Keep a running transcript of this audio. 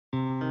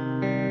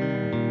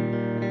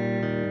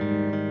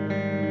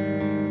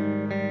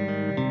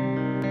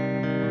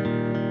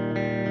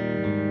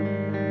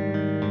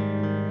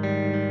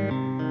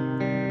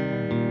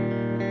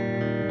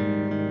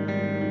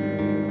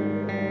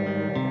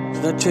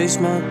Should I chase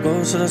my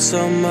goals? Should I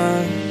sell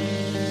mine?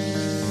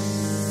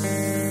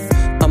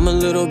 I'm a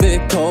little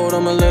bit cold,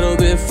 I'm a little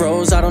bit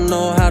froze. I don't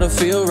know how to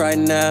feel right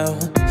now.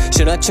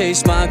 Should I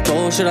chase my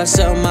goals? Should I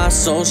sell my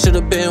soul?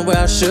 Should've been where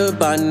I should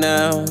by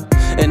now.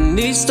 And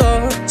these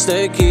thoughts,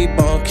 they keep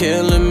on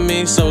killing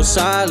me so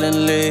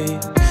silently.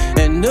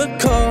 And the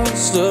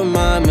cost of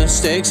my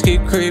mistakes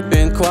keep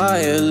creeping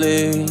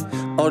quietly.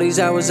 All these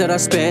hours that I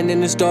spend in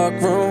this dark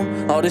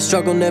room, all this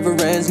struggle never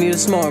ends, need a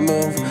smart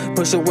move.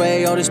 Push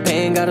away all this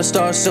pain, gotta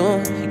start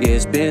soon. Yeah,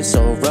 it's been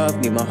so rough,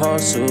 need my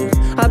heart soothed.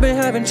 I've been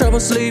having trouble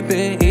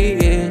sleeping,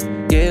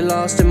 eating, get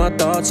lost in my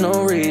thoughts,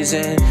 no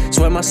reason.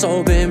 Swear my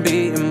soul been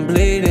beating,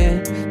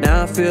 bleeding.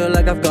 Now I feel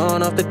like I've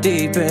gone off the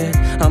deep end.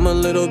 I'm a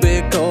little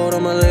bit cold,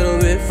 I'm a little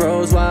bit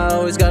froze. Why I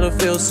always gotta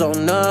feel so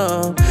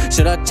numb?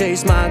 Should I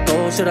chase my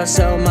goals? Should I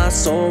sell my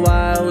soul?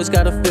 Why I always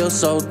gotta feel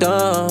so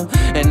dumb?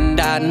 And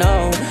I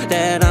know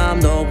that I'm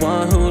the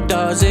one who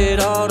does it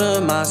all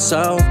to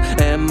myself.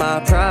 And my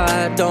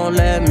pride don't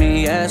let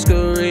me ask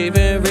or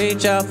even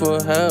reach out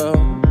for help.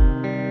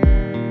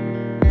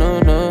 No,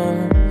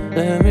 no,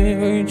 let me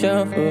reach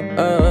out for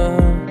help.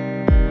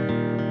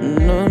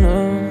 No,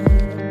 no.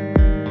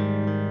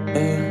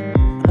 Yeah.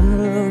 I'm a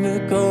little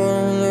bit cold,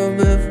 I'm a little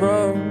bit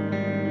froze.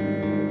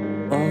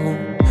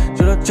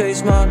 Should I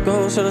chase my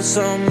goals? Should I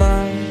sell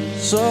my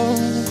soul?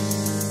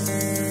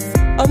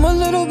 I'm a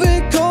little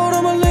bit cold,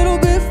 I'm a little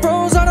bit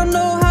froze. I don't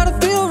know how to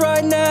feel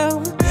right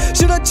now.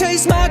 Should I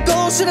chase my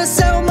goals? Should I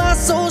sell my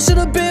soul?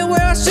 Should've been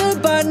where I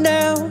should by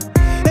now.